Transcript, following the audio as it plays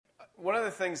One of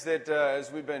the things that,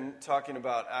 as we've been talking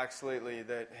about Acts lately,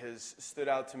 that has stood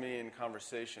out to me in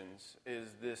conversations is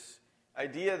this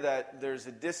idea that there's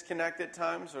a disconnect at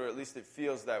times, or at least it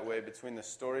feels that way, between the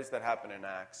stories that happen in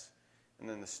Acts and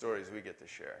then the stories we get to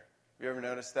share. Have you ever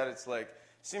noticed that?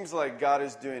 Seems like God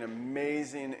is doing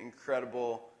amazing,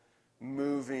 incredible,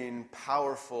 moving,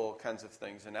 powerful kinds of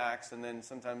things in Acts, and then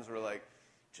sometimes we're like,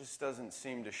 just doesn't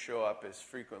seem to show up as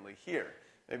frequently here.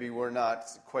 Maybe we're not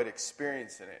quite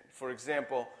experiencing it. For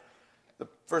example, the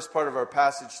first part of our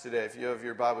passage today, if you have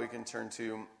your Bible, you can turn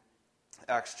to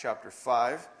Acts chapter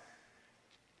 5.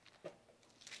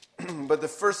 But the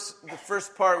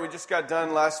first part, we just got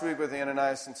done last week with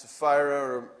Ananias and Sapphira,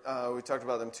 or we talked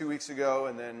about them 2 weeks ago,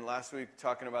 and then last week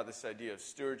talking about this idea of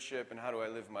stewardship and how do I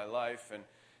live my life,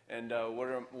 and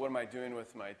what am I doing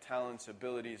with my talents,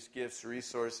 abilities, gifts,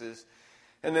 resources.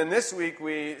 And then this week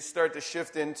we start to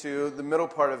shift into the middle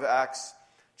part of Acts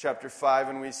chapter 5,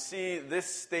 and we see this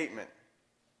statement.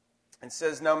 It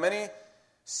says, "Now many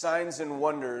signs and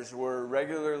wonders were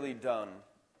regularly done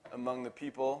among the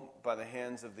people by the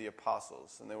hands of the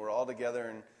apostles. And they were all together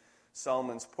in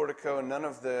Solomon's portico, and none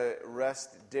of the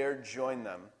rest dared join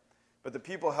them. But the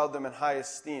people held them in high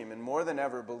esteem, and more than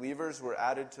ever believers were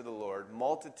added to the Lord,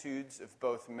 multitudes of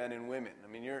both men and women." I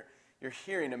mean, you're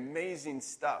hearing amazing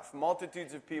stuff.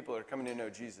 Multitudes of people are coming to know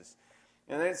Jesus.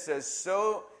 And then it says,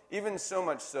 even so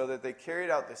much so that they carried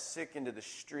out the sick into the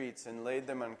streets and laid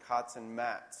them on cots and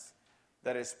mats,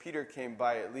 that as Peter came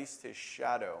by, at least his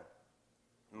shadow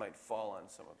might fall on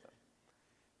some of them.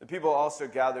 The people also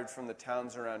gathered from the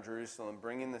towns around Jerusalem,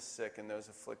 bringing the sick and those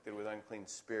afflicted with unclean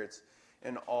spirits,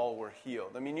 and all were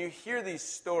healed. I mean, you hear these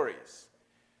stories.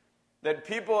 That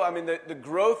people, the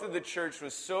growth of the church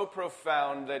was so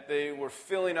profound that they were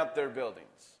filling up their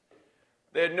buildings.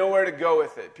 They had nowhere to go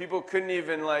with it. People couldn't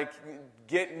even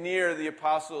get near the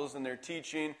apostles and their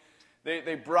teaching.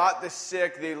 They brought the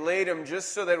sick, they laid them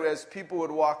just so that as people would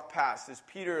walk past, as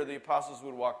Peter or the apostles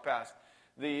would walk past,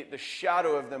 the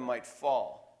shadow of them might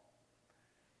fall.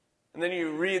 And then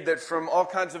you read that from all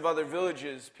kinds of other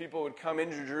villages, people would come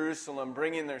into Jerusalem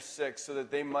bringing their sick so that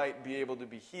they might be able to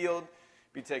be healed,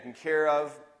 be taken care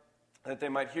of, that they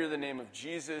might hear the name of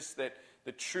Jesus, that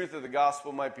the truth of the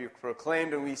gospel might be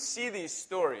proclaimed. And we see these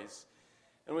stories,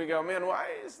 and we go, man, why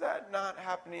is that not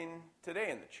happening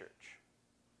today in the church?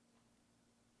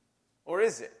 Or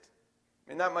is it?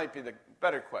 I mean, that might be the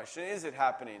better question. Is it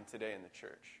happening today in the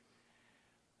church?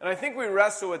 And I think we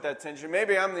wrestle with that tension.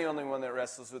 Maybe I'm the only one that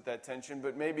wrestles with that tension,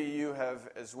 but maybe you have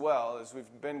as well, as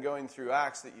we've been going through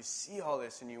Acts, that you see all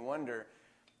this and you wonder,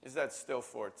 is that still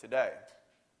for today?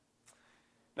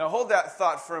 Now hold that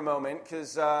thought for a moment,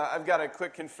 because I've got a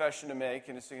quick confession to make,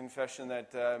 and it's a confession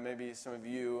that maybe some of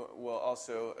you will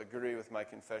also agree with my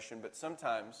confession, but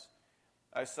sometimes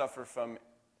I suffer from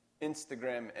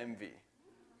Instagram envy.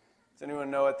 Does anyone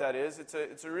know what that is?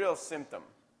 It's a real symptom.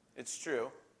 It's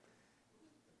true.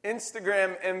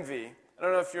 Instagram envy. I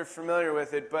don't know if you're familiar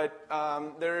with it, but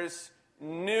there's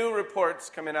new reports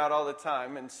coming out all the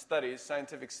time and studies,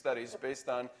 scientific studies, based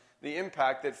on the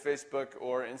impact that Facebook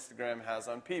or Instagram has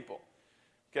on people.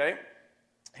 Okay?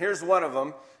 Here's one of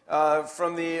them.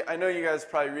 I know you guys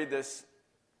probably read this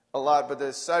a lot, but the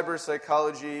Cyber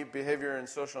Psychology, Behavior, and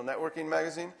Social Networking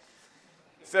magazine,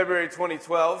 February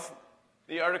 2012,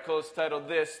 the article is titled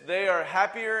this, "They are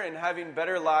happier and having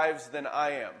better lives than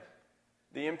I am.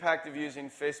 The impact of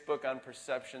using Facebook on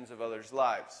perceptions of others'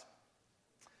 lives."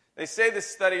 They say the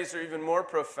studies are even more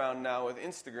profound now with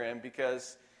Instagram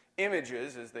because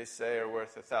images, as they say, are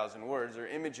worth 1,000 words, or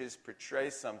images portray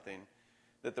something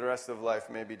that the rest of life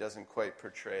maybe doesn't quite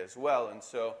portray as well. And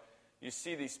so you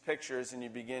see these pictures and you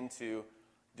begin to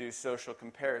do social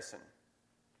comparison.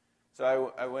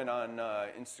 So I went on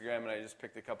Instagram and I just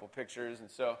picked a couple pictures. And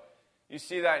so you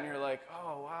see that and you're like,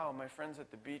 oh, wow, my friend's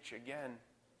at the beach again.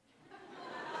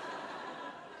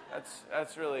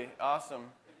 That's really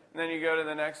awesome. And then you go to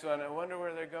the next one, I wonder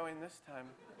where they're going this time.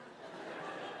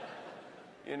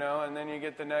 You know, and then you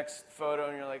get the next photo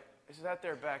and you're like, is that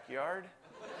their backyard?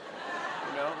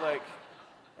 You know,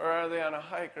 or are they on a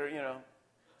hike, or,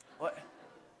 what?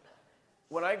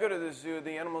 When I go to the zoo,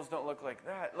 the animals don't look like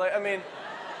that.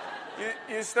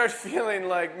 You start feeling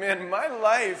like, man, my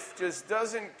life just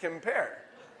doesn't compare.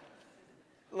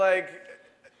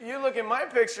 You look at my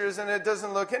pictures and it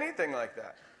doesn't look anything like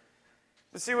that.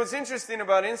 But see, what's interesting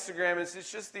about Instagram is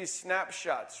it's just these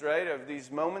snapshots, right, of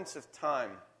these moments of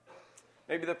time.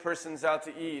 Maybe the person's out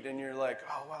to eat and you're like,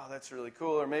 oh, wow, that's really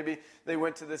cool. Or maybe they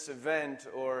went to this event,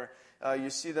 or you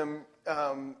see them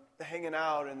hanging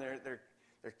out and their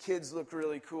kids look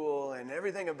really cool and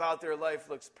everything about their life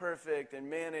looks perfect and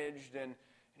managed. And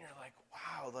you're like, wow,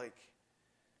 wow, like,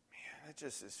 man, that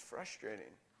just is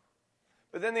frustrating.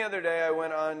 But then the other day, I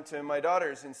went on to my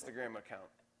daughter's Instagram account.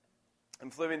 I'm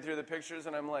flipping through the pictures,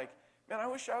 and I'm like, man, I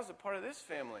wish I was a part of this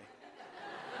family.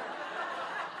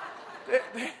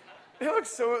 They look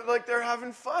so like they're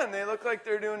having fun. They look like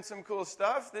they're doing some cool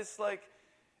stuff.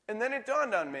 And then it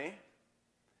dawned on me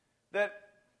that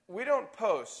we don't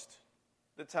post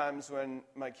the times when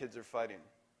my kids are fighting.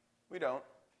 We don't.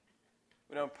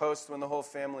 We don't post when the whole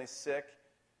family's sick,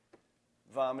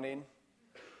 vomiting.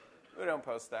 We don't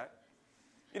post that.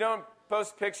 You don't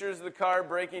post pictures of the car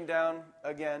breaking down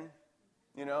again,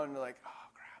 and you're like, oh,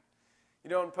 crap. You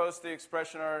don't post the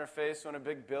expression on our face when a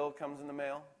big bill comes in the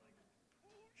mail.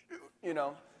 You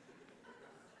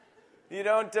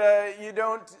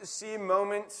don't see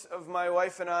moments of my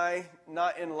wife and I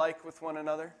not in like with one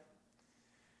another.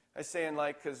 I say in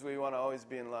like because we want to always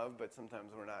be in love, but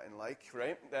sometimes we're not in like,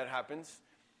 right? That happens.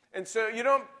 And so you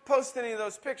don't post any of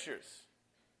those pictures.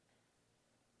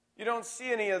 You don't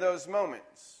see any of those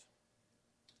moments.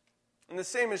 And the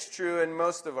same is true in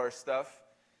most of our stuff.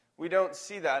 We don't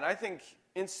see that. And I think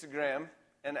Instagram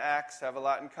and Acts have a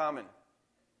lot in common.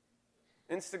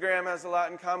 Instagram has a lot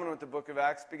in common with the book of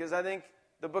Acts because I think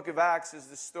the book of Acts is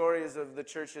the stories of the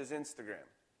church's Instagram.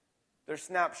 They're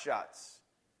snapshots,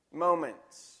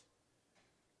 moments.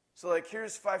 So like,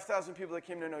 here's 5,000 people that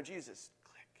came to know Jesus.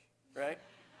 Click, right?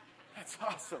 That's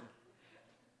awesome.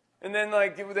 And then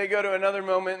like they go to another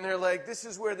moment and they're like, this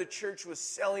is where the church was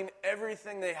selling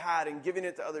everything they had and giving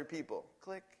it to other people.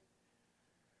 Click.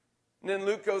 And then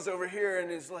Luke goes over here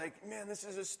and is like, man, this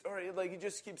is a story. Like he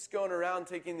just keeps going around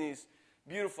taking these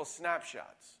beautiful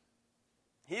snapshots.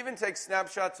 He even takes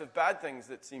snapshots of bad things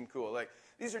that seem cool. Like,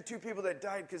 these are 2 people that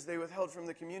died because they withheld from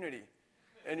the community.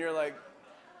 And you're like,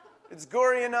 it's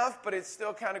gory enough, but it's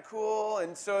still kind of cool.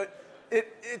 And so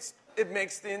it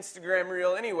makes the Instagram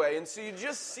reel anyway. And so you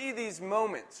just see these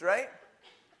moments, right?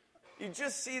 You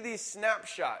just see these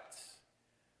snapshots.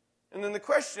 And then the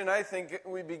question I think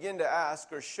we begin to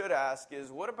ask, or should ask,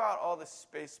 is what about all the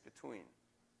space between?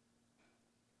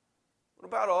 What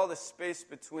about all the space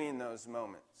between those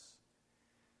moments?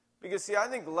 Because, see, I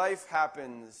think life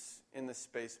happens in the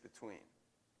space between.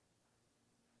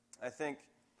 I think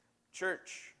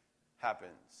church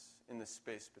happens in the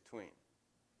space between.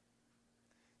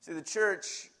 See, the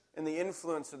church and the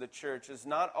influence of the church is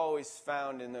not always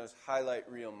found in those highlight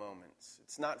reel moments.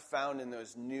 It's not found in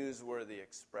those newsworthy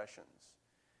expressions.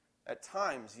 At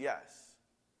times, yes.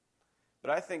 But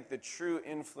I think the true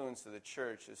influence of the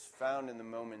church is found in the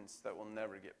moments that will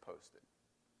never get posted.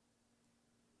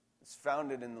 It's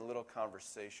founded in the little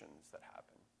conversations that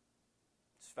happen.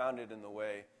 It's founded in the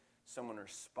way someone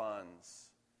responds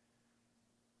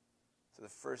to the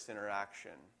first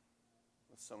interaction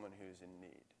with someone who's in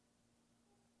need.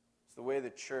 It's the way the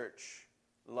church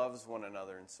loves one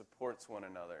another and supports one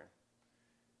another.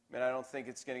 Man, I don't think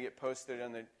it's going to get posted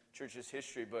on the church's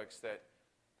history books that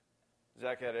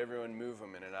Zach had everyone move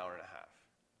them in an hour and a half.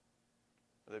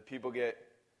 Or that people get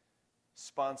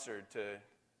sponsored to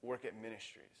work at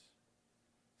ministries.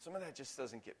 Some of that just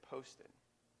doesn't get posted.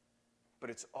 But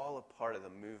it's all a part of the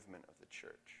movement of the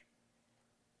church.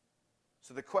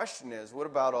 So the question is, what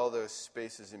about all those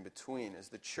spaces in between? Is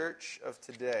the church of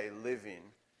today living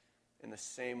in the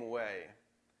same way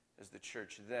as the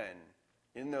church then,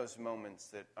 in those moments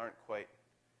that aren't quite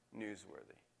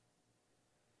newsworthy?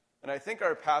 And I think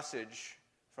our passage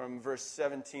from verse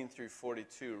 17 through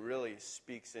 42 really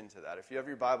speaks into that. If you have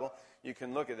your Bible, you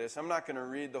can look at this. I'm not going to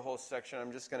read the whole section.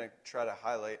 I'm just going to try to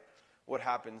highlight what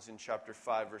happens in chapter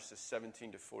 5, verses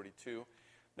 17 to 42.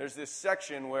 There's this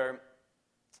section where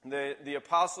the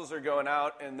apostles are going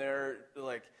out and they're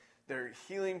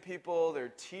healing people,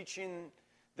 they're teaching,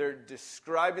 they're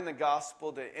describing the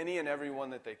gospel to any and everyone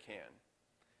that they can.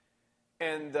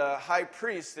 And the high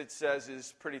priest, it says,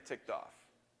 is pretty ticked off.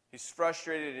 He's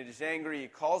frustrated, he's angry, he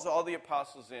calls all the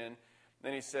apostles in,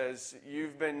 then he says,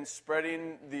 you've been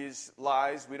spreading these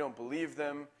lies, we don't believe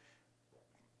them,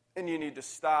 and you need to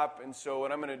stop, and so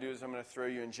what I'm going to do is I'm going to throw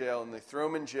you in jail. And they throw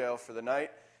him in jail for the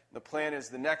night. The plan is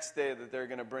the next day that they're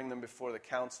going to bring them before the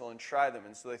council and try them.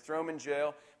 And so they throw him in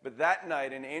jail, but that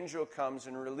night an angel comes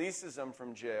and releases them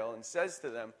from jail and says to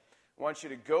them, I want you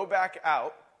to go back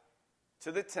out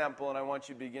to the temple, and I want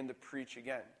you to begin to preach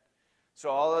again. So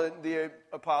all of the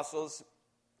apostles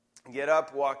get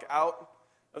up, walk out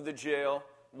of the jail,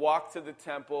 walk to the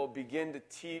temple, begin to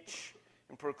teach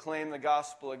and proclaim the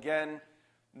gospel again.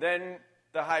 Then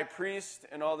the high priest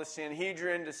and all the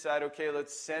Sanhedrin decide, okay,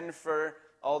 let's send for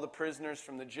all the prisoners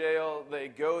from the jail. They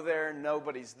go there,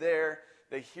 nobody's there.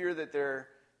 They hear that they're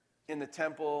in the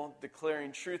temple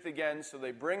declaring truth again, so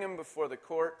they bring them before the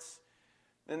courts.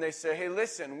 And they say, hey,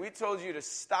 listen, we told you to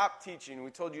stop teaching.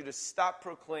 We told you to stop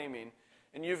proclaiming,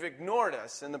 and you've ignored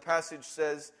us. And the passage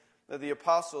says that the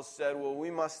apostles said, well,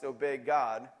 we must obey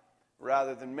God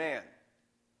rather than man.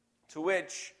 To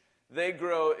which they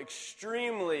grow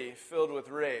extremely filled with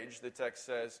rage, the text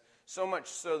says, so much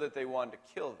so that they wanted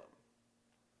to kill them.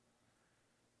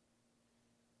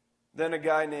 Then a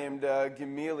guy named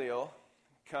Gamaliel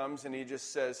comes and he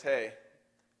just says, hey,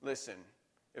 listen,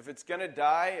 if it's going to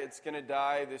die, it's going to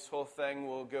die. This whole thing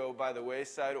will go by the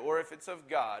wayside. Or if it's of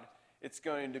God, it's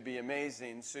going to be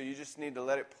amazing. So you just need to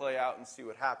let it play out and see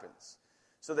what happens.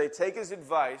 So they take his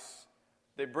advice.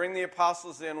 They bring the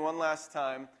apostles in one last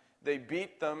time. They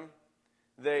beat them.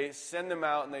 They send them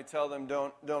out and they tell them,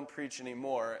 don't preach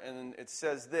anymore. And it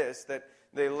says this, that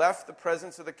they left the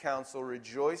presence of the council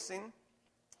rejoicing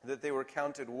that they were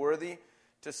counted worthy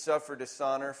to suffer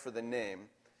dishonor for the name.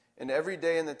 And every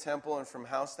day in the temple and from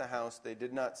house to house, they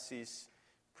did not cease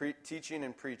teaching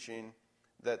and preaching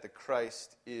that the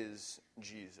Christ is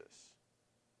Jesus.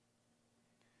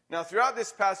 Now, throughout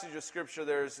this passage of Scripture,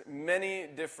 there's many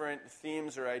different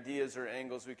themes or ideas or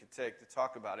angles we could take to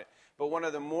talk about it. But one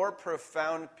of the more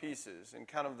profound pieces, and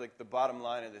kind of like the bottom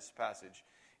line of this passage,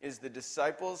 is the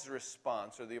disciples'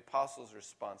 response, or the apostles'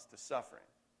 response to suffering.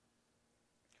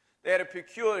 They had a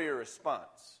peculiar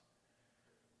response.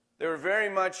 They were very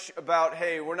much about,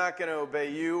 hey, we're not going to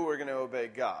obey you, we're going to obey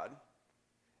God.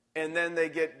 And then they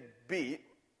get beat,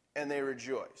 and they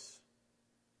rejoice.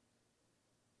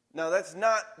 Now, that's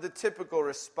not the typical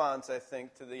response, I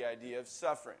think, to the idea of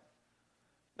suffering.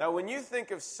 Now, when you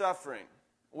think of suffering,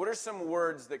 what are some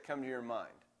words that come to your mind?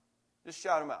 Just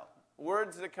shout them out.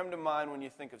 Words that come to mind when you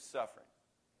think of suffering.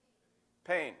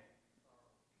 Pain.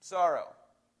 Sorrow.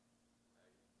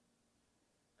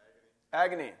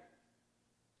 Agony.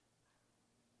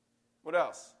 What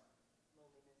else?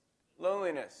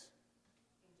 Loneliness.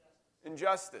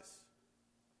 Injustice.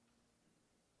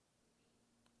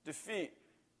 Defeat.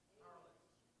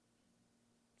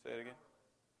 Say it again.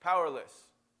 Powerless.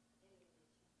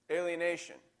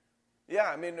 Alienation. Yeah,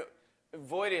 I mean,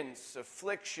 avoidance,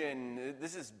 affliction,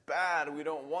 this is bad, we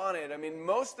don't want it. I mean,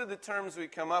 most of the terms we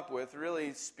come up with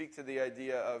really speak to the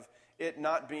idea of it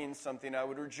not being something I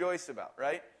would rejoice about,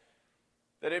 right?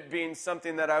 That it being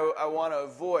something that I want to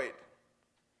avoid.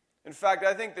 In fact,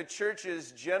 I think the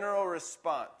church's general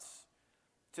response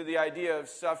to the idea of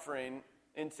suffering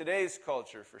in today's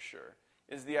culture, for sure,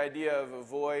 is the idea of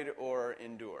avoid or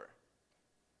endure.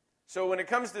 So when it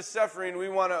comes to suffering, we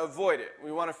want to avoid it.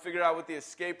 We want to figure out what the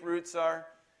escape routes are.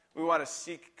 We want to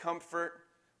seek comfort.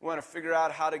 We want to figure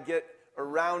out how to get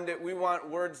around it. We want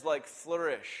words like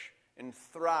flourish and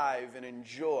thrive and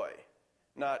enjoy,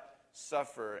 not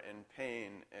suffer and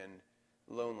pain and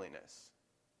loneliness.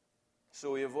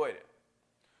 So we avoid it.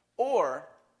 Or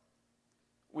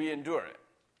we endure it.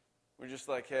 We're just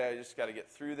like, hey, I just got to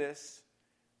get through this.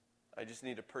 I just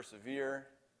need to persevere.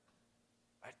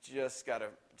 I just got to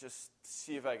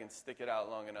see if I can stick it out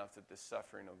long enough that this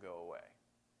suffering will go away.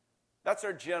 That's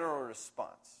our general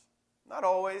response. Not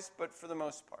always, but for the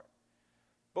most part.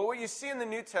 But what you see in the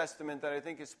New Testament that I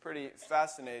think is pretty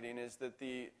fascinating is that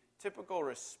the typical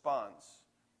response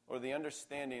or the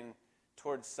understanding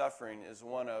towards suffering is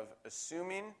one of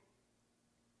assuming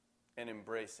and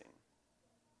embracing.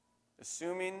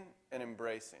 Assuming and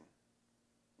embracing.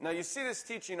 Now, you see this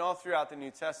teaching all throughout the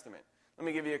New Testament. Let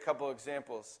me give you a couple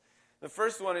examples. The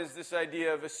first one is this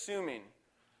idea of assuming.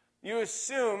 You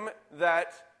assume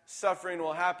that suffering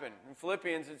will happen. In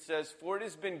Philippians it says, "For it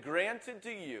has been granted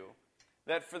to you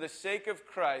that for the sake of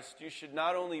Christ you should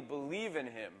not only believe in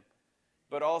him,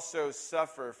 but also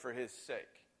suffer for his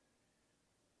sake."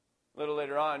 A little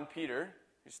later on, Peter,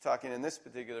 who's talking in this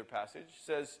particular passage,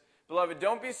 says, "Beloved,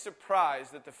 don't be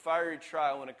surprised at the fiery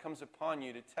trial when it comes upon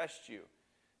you to test you,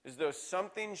 as though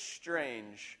something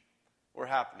strange were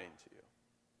happening to you."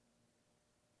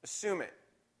 Assume it.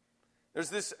 There's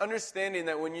this understanding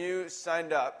that when you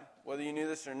signed up, whether you knew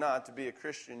this or not, to be a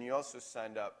Christian, you also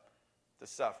signed up to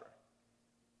suffer.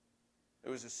 It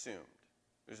was assumed.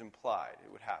 It was implied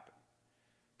it would happen.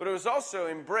 But it was also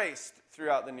embraced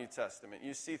throughout the New Testament.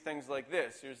 You see things like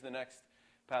this. Here's the next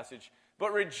passage.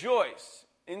 "But rejoice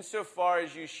insofar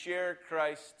as you share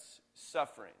Christ's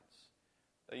sufferings,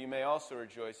 that you may also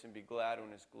rejoice and be glad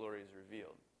when his glory is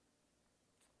revealed."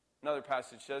 Another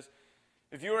passage says,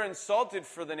 "If you are insulted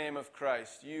for the name of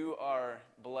Christ, you are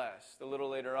blessed." A little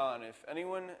later on, "If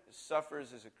anyone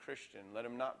suffers as a Christian, let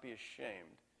him not be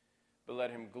ashamed, but let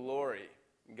him glory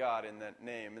God in that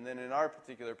name." And then in our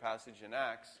particular passage in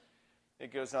Acts,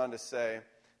 it goes on to say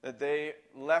that they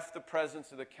left the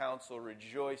presence of the council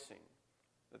rejoicing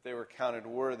that they were counted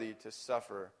worthy to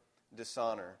suffer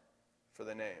dishonor for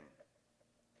the name.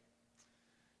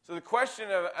 So the question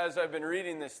as I've been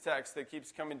reading this text that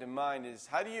keeps coming to mind is,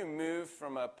 how do you move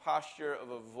from a posture of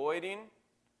avoiding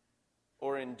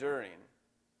or enduring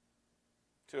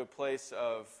to a place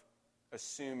of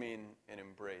assuming and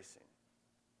embracing?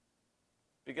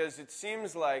 Because it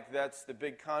seems like that's the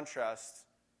big contrast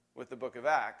with the book of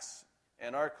Acts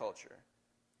and our culture,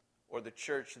 or the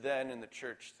church then and the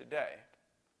church today.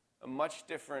 A much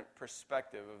different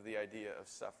perspective of the idea of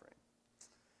suffering.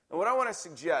 And what I want to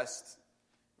suggest,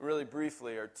 really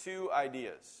briefly, are two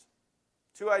ideas.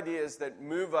 Two ideas that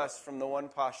move us from the one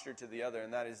posture to the other,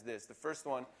 and that is this. The first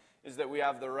one is that we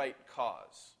have the right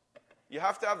cause. You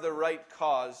have to have the right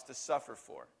cause to suffer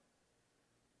for.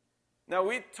 Now,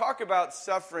 we talk about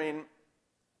suffering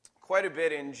quite a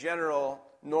bit in general,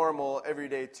 normal,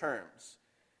 everyday terms.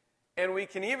 And we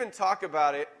can even talk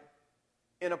about it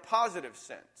in a positive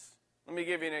sense. Let me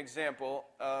give you an example.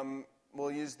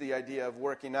 We'll use the idea of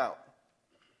working out.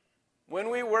 When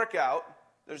we work out,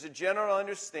 there's a general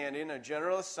understanding, a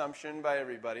general assumption by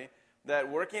everybody,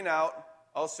 that working out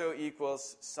also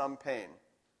equals some pain,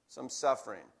 some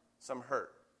suffering, some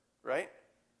hurt, right?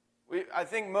 I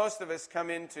think most of us come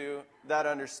into that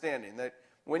understanding, that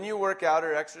when you work out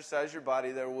or exercise your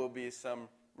body, there will be some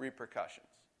repercussions.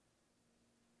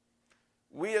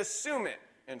 We assume it,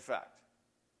 in fact.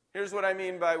 Here's what I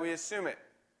mean by we assume it.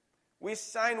 We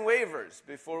sign waivers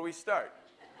before we start,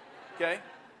 okay?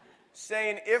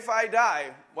 Saying, if I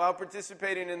die while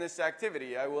participating in this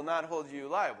activity, I will not hold you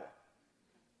liable.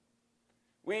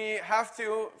 We have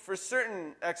to, for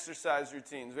certain exercise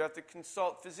routines, we have to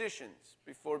consult physicians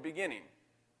before beginning,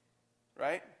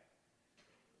 right?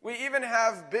 We even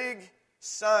have big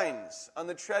signs on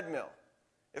the treadmill.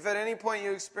 If at any point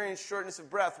you experience shortness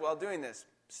of breath while doing this,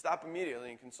 stop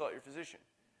immediately and consult your physician.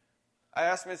 I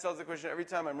ask myself the question every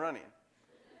time I'm running.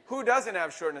 Who doesn't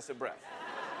have shortness of breath?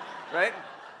 Right?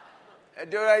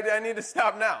 I need to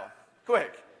stop now.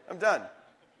 Quick. I'm done.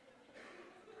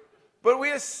 But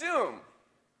we assume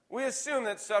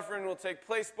that suffering will take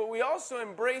place, but we also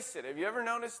embrace it. Have you ever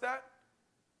noticed that?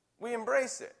 We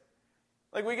embrace it.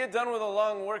 Like, we get done with a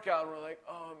long workout, and we're like,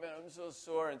 oh, man, I'm so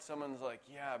sore. And someone's like,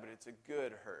 yeah, but it's a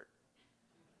good hurt.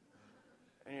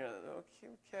 And you're like,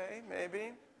 okay,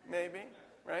 maybe,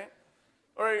 right?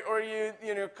 Or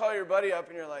you call your buddy up,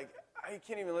 and you're like, I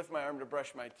can't even lift my arm to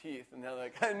brush my teeth. And they're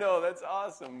like, I know, that's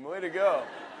awesome. Way to go.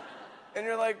 And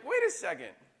you're like, wait a second.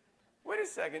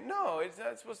 No, it's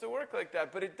not supposed to work like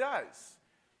that, but it does.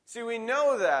 See, we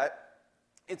know that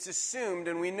it's assumed,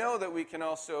 and we know that we can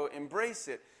also embrace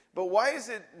it. But why is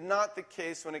it not the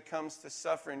case when it comes to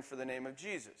suffering for the name of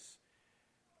Jesus?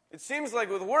 It seems like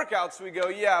with workouts we go,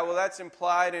 yeah, well, that's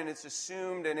implied and it's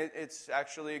assumed and it's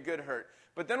actually a good hurt.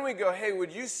 But then we go, hey,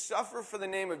 would you suffer for the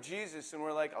name of Jesus? And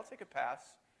we're like, I'll take a pass.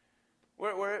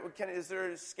 Is there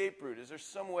an escape route? Is there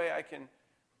some way I can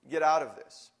get out of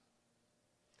this?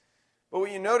 But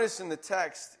what you notice in the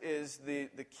text is the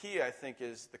key, I think,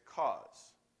 is the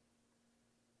cause.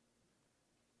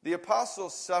 The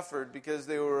apostles suffered because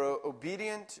they were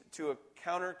obedient to a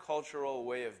countercultural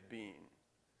way of being.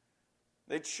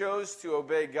 They chose to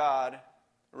obey God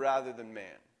rather than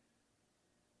man.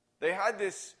 They had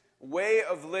this way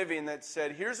of living that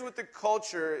said, here's what the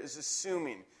culture is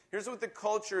assuming. Here's what the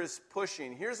culture is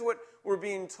pushing. Here's what we're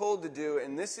being told to do,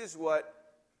 and this is what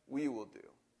we will do.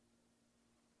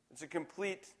 It's a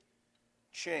complete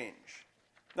change.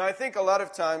 Now, I think a lot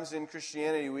of times in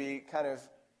Christianity we kind of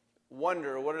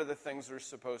wonder, what are the things we're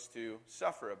supposed to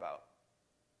suffer about?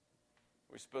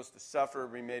 We're supposed to suffer or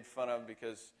be made fun of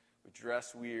because we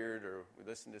dress weird, or we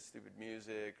listen to stupid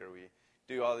music, or we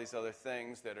do all these other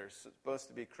things that are supposed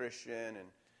to be Christian. And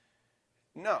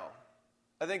no.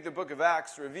 I think the book of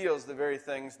Acts reveals the very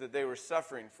things that they were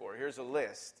suffering for. Here's a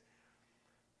list.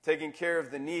 Taking care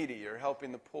of the needy or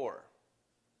helping the poor.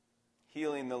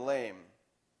 Healing the lame.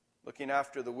 Looking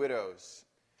after the widows.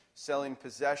 Selling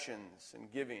possessions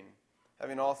and giving.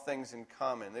 Having all things in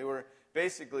common. They were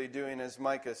basically doing, as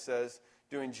Micah says,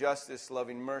 doing justice,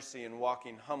 loving mercy, and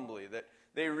walking humbly. That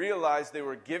they realized they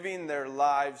were giving their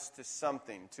lives to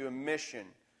something, to a mission,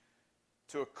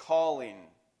 to a calling,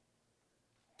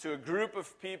 to a group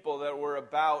of people that were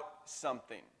about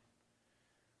something.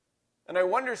 And I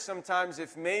wonder sometimes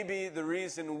if maybe the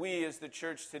reason we as the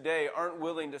church today aren't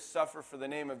willing to suffer for the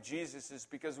name of Jesus is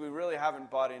because we really haven't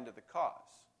bought into the cause.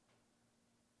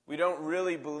 We don't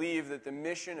really believe that the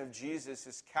mission of Jesus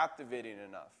is captivating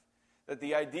enough. That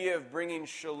the idea of bringing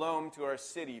shalom to our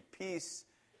city, peace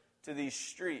to these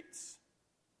streets,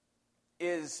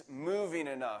 is moving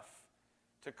enough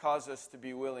to cause us to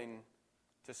be willing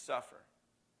to suffer.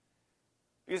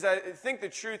 Because I think the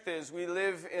truth is we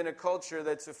live in a culture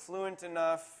that's affluent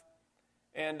enough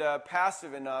and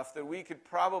passive enough that we could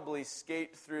probably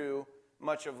skate through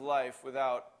much of life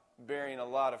without bearing a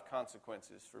lot of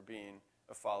consequences for being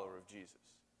a follower of Jesus.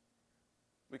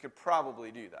 We could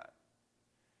probably do that.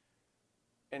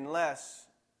 Unless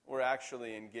we're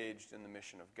actually engaged in the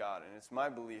mission of God. And it's my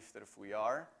belief that if we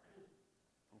are,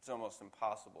 it's almost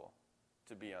impossible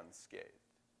to be unscathed.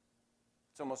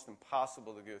 It's almost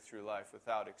impossible to go through life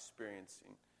without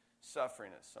experiencing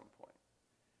suffering at some point,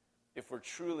 if we're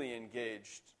truly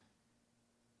engaged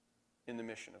in the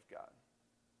mission of God.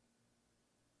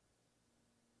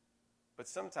 But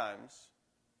sometimes,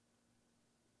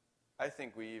 I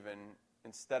think we even,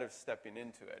 instead of stepping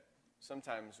into it,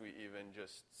 sometimes we even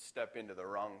just step into the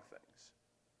wrong things.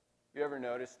 You ever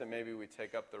notice that maybe we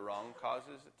take up the wrong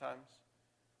causes at times?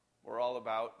 We're all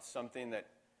about something that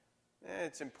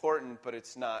it's important, but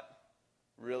it's not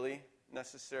really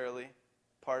necessarily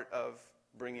part of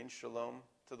bringing shalom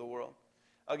to the world.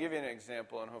 I'll give you an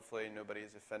example, and hopefully nobody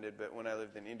is offended, but when I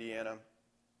lived in Indiana,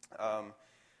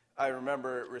 I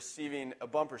remember receiving a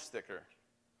bumper sticker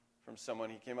from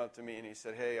someone. He came up to me and he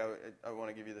said, hey, I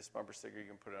want to give you this bumper sticker. You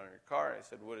can put it on your car. I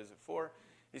said, what is it for?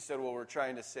 He said, well, we're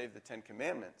trying to save the Ten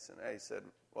Commandments. And I said,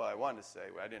 well, I wanted to say,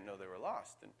 I didn't know they were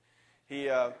lost. And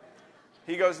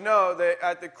he goes, no,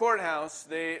 at the courthouse,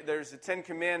 there's a Ten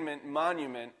Commandment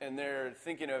monument, and they're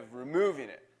thinking of removing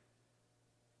it.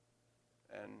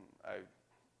 And I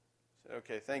said,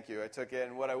 okay, thank you. I took it,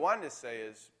 and what I wanted to say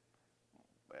is,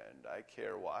 and I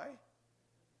care why?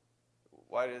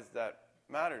 Why does that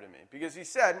matter to me? Because he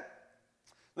said,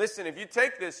 listen, if you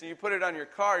take this and you put it on your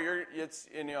car,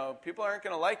 people aren't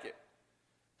going to like it.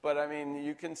 But, I mean,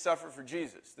 you can suffer for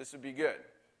Jesus. This would be good.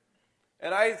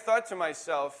 And I thought to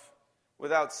myself,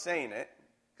 without saying it,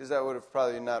 because that would have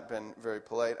probably not been very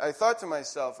polite, I thought to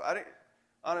myself,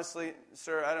 honestly,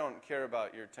 sir, I don't care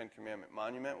about your Ten Commandment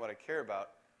monument. What I care about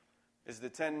is the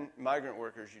 10 migrant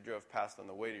workers you drove past on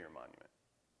the way to your monument.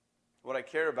 What I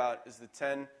care about is the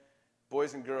 10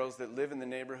 boys and girls that live in the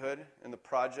neighborhood and the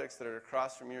projects that are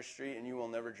across from your street, and you will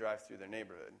never drive through their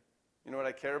neighborhood. You know what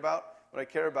I care about? What I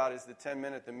care about is the 10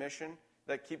 men at the mission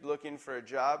that keep looking for a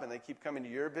job, and they keep coming to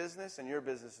your business, and your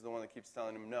business is the one that keeps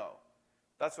telling them no.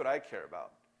 That's what I care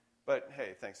about. But,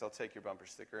 hey, thanks, I'll take your bumper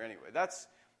sticker anyway. That's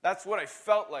what I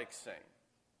felt like saying,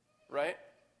 right?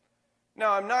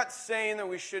 Now, I'm not saying that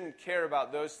we shouldn't care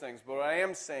about those things, but what I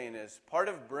am saying is part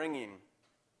of bringing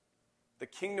the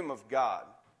kingdom of God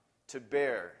to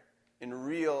bear in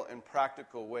real and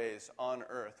practical ways on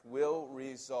earth will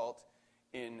result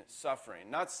in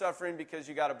suffering. Not suffering because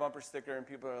you got a bumper sticker and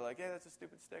people are like, hey, that's a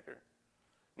stupid sticker.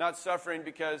 Not suffering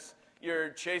because you're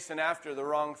chasing after the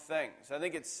wrong things. I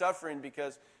think it's suffering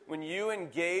because when you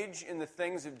engage in the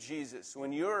things of Jesus,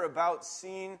 when you're about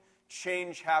seeing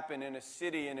change happen in a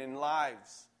city and in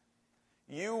lives,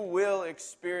 you will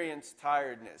experience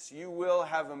tiredness. You will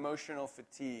have emotional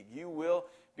fatigue. You will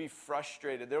be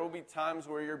frustrated. There will be times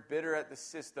where you're bitter at the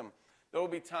system. There will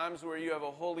be times where you have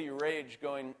a holy rage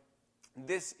going,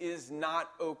 this is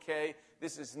not okay.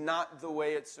 This is not the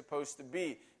way it's supposed to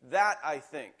be. That, I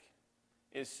think,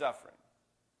 is suffering.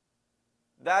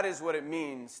 That is what it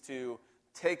means to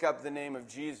take up the name of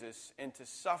Jesus and to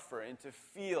suffer and to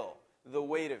feel the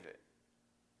weight of it.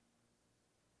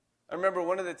 I remember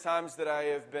one of the times that I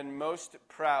have been most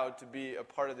proud to be a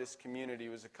part of this community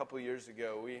was a couple years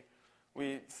ago.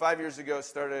 We 5 years ago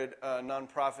started a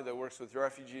nonprofit that works with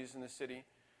refugees in the city.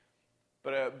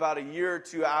 But about a year or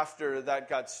two after that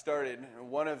got started,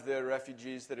 one of the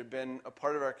refugees that had been a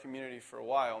part of our community for a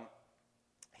while,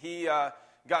 he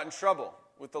got in trouble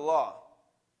with the law.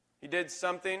 He did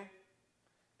something,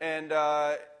 and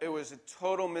it was a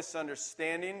total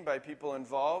misunderstanding by people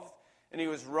involved, and he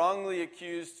was wrongly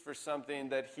accused for something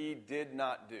that he did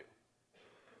not do.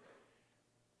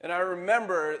 And I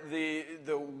remember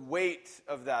the weight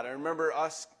of that. I remember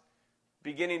us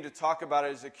beginning to talk about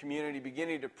it as a community,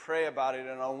 beginning to pray about it.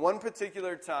 And on one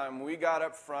particular time, we got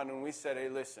up front and we said, hey,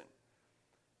 listen,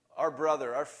 our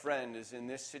brother, our friend is in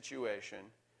this situation,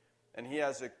 and he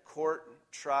has a court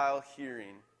trial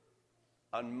hearing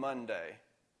on Monday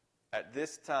at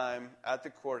this time at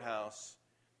the courthouse,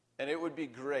 and it would be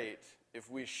great if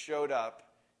we showed up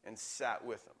and sat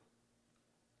with him.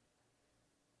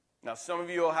 Now, some of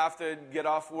you will have to get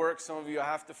off work. Some of you will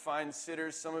have to find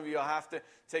sitters. Some of you will have to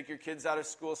take your kids out of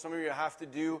school. Some of you will have to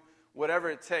do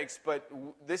whatever it takes. But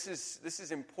this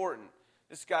is important.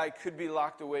 This guy could be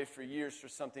locked away for years for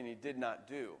something he did not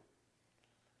do.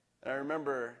 And I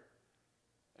remember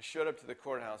I showed up to the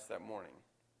courthouse that morning.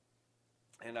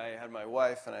 And I had my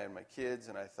wife and I had my kids.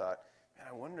 And I thought, man,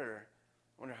 I wonder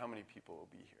wonder how many people will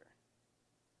be here.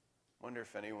 I wonder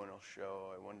if anyone will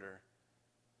show. I wonder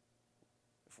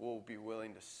if we'll be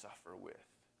willing to suffer with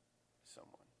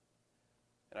someone.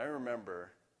 And I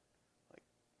remember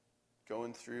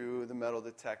going through the metal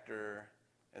detector,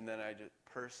 and then I just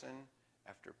person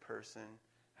after person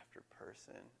after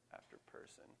person after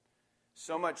person.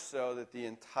 So much so that the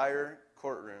entire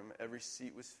courtroom, every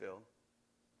seat was filled.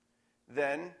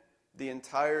 Then the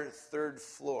entire third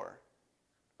floor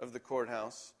of the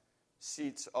courthouse,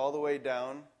 seats all the way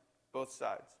down both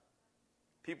sides.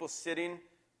 People sitting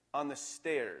on the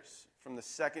stairs from the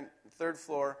third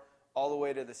floor all the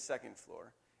way to the second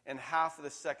floor. And half of the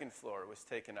second floor was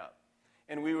taken up.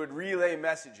 And we would relay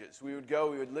messages. We would go,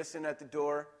 we would listen at the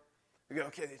door. We'd go,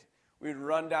 okay, we would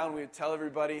run down, we would tell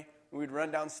everybody. We'd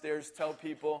run downstairs, tell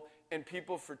people. And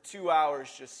people for 2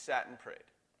 hours just sat and prayed.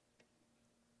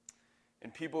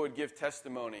 And people would give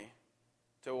testimony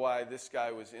to why this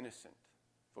guy was innocent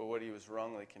for what he was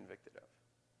wrongly convicted of.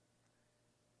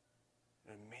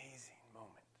 An amazing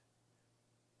moment.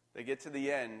 They get to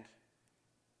the end,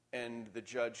 and the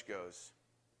judge goes,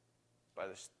 by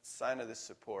the sign of this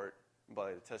support,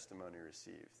 by the testimony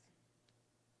received,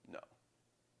 no,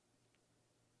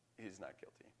 he's not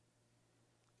guilty.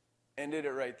 Ended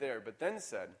it right there, but then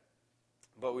said,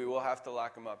 but we will have to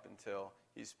lock him up until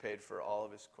he's paid for all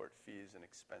of his court fees and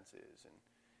expenses.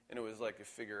 And it was like a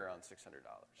figure around $600.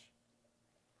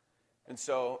 And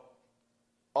so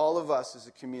all of us as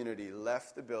a community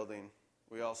left the building.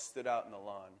 We all stood out in the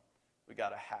lawn. We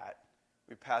got a hat.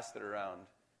 We passed it around.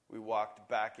 We walked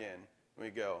back in. We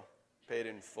go, paid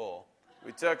in full.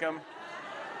 We took him,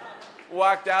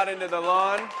 walked out into the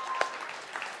lawn,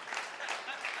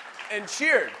 and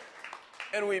cheered.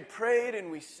 And we prayed,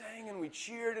 and we sang, and we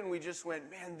cheered, and we just went,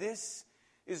 man, this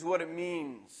is what it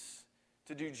means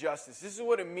to do justice. This is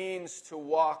what it means to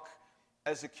walk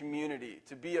as a community,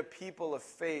 to be a people of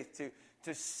faith,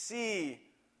 to see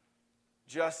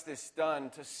justice done,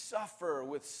 to suffer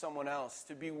with someone else,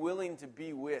 to be willing to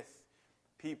be with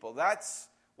people. That's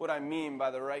what I mean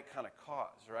by the right kind of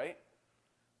cause, right?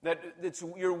 That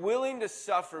you're willing to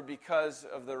suffer because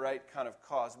of the right kind of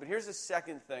cause. But here's the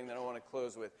second thing that I want to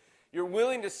close with. You're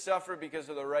willing to suffer because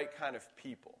of the right kind of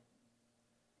people.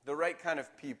 The right kind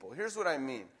of people. Here's what I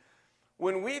mean.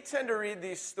 When we tend to read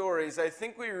these stories, I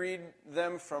think we read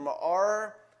them from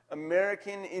our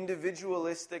American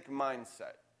individualistic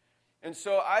mindset. And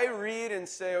so I read and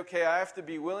say, okay, I have to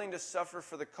be willing to suffer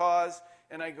for the cause.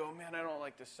 And I go, man, I don't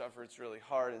like to suffer. It's really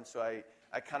hard. And so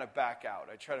I kind of back out.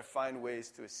 I try to find ways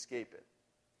to escape it.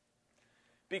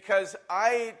 Because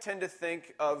I tend to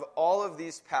think of all of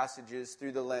these passages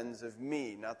through the lens of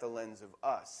me, not the lens of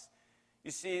us.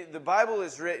 You see, the Bible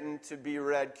is written to be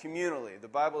read communally. The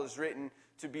Bible is written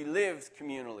to be lived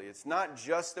communally. It's not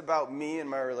just about me and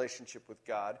my relationship with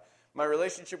God. My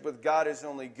relationship with God is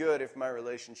only good if my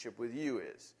relationship with you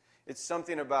is. It's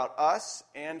something about us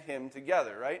and Him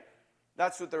together, right?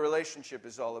 That's what the relationship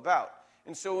is all about.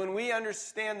 And so when we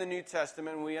understand the New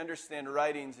Testament, when we understand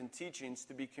writings and teachings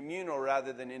to be communal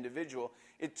rather than individual,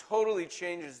 it totally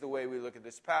changes the way we look at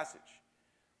this passage.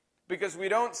 Because we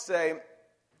don't say,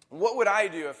 what would I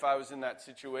do if I was in that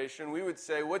situation? We would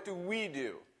say, what do we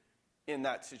do in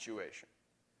that situation?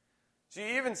 So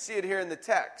you even see it here in the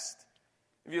text.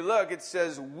 If you look, it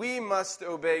says, we must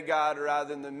obey God rather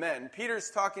than the men. Peter's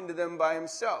talking to them by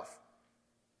himself.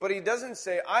 But he doesn't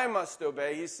say, I must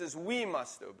obey. He says, we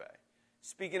must obey.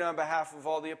 Speaking on behalf of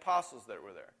all the apostles that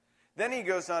were there. Then he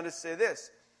goes on to say this.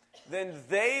 Then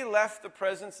they left the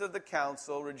presence of the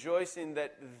council, rejoicing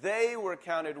that they were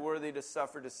counted worthy to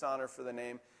suffer dishonor for the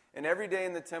name. And every day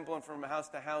in the temple and from house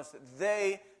to house,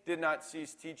 they did not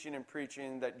cease teaching and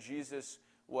preaching that Jesus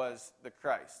was the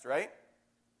Christ, right?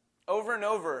 Over and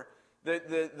over,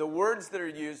 the words that are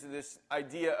used are this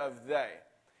idea of they.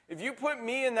 If you put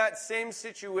me in that same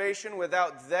situation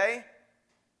without they,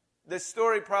 the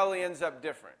story probably ends up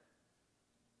different.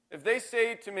 If they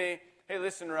say to me, hey,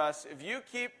 listen, Russ, if you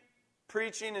keep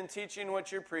preaching and teaching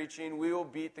what you're preaching, we will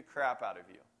beat the crap out of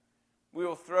you. We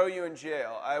will throw you in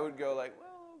jail. I would go like,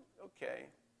 well, okay.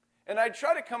 And I'd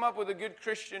try to come up with a good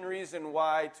Christian reason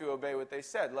why to obey what they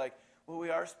said. Like, well, we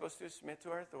are supposed to submit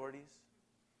to our authorities.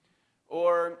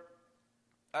 Or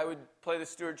I would play the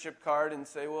stewardship card and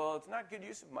say, well, it's not good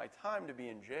use of my time to be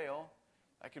in jail.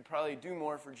 I could probably do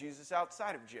more for Jesus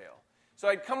outside of jail. So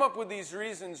I'd come up with these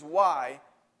reasons why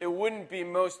it wouldn't be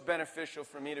most beneficial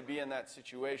for me to be in that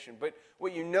situation. But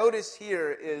what you notice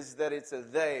here is that it's a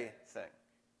they thing.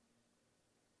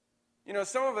 You know,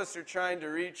 some of us are trying to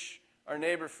reach our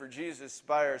neighbor for Jesus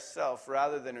by ourselves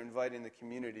rather than inviting the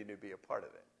community to be a part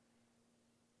of it.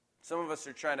 Some of us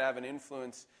are trying to have an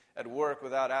influence at work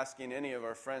without asking any of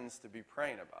our friends to be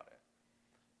praying about it.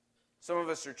 Some of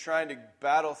us are trying to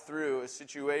battle through a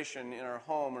situation in our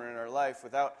home or in our life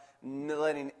without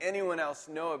letting anyone else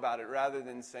know about it, rather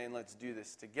than saying, let's do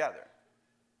this together.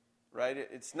 Right?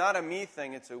 It's not a me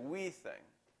thing, it's a we thing.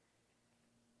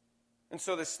 And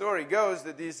so the story goes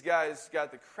that these guys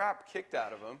got the crap kicked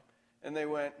out of them, and they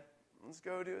went, let's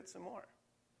go do it some more.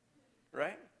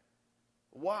 Right?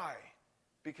 Why?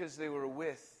 Because they were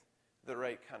with the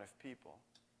right kind of people.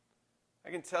 I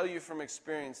can tell you from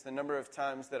experience the number of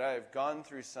times that I have gone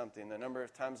through something, the number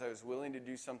of times I was willing to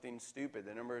do something stupid,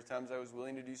 the number of times I was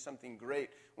willing to do something great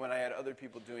when I had other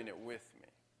people doing it with me,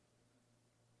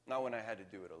 not when I had to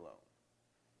do it alone.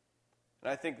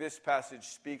 And I think this passage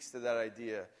speaks to that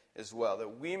idea as well,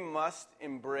 that we must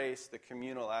embrace the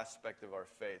communal aspect of our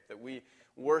faith, that we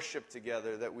worship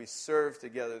together, that we serve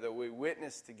together, that we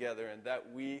witness together, and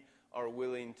that we are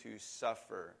willing to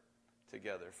suffer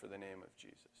together for the name of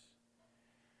Jesus.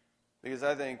 Because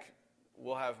I think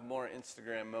we'll have more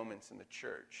Instagram moments in the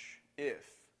church if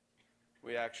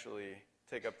we actually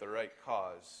take up the right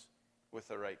cause with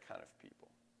the right kind of people.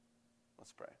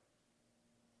 Let's pray.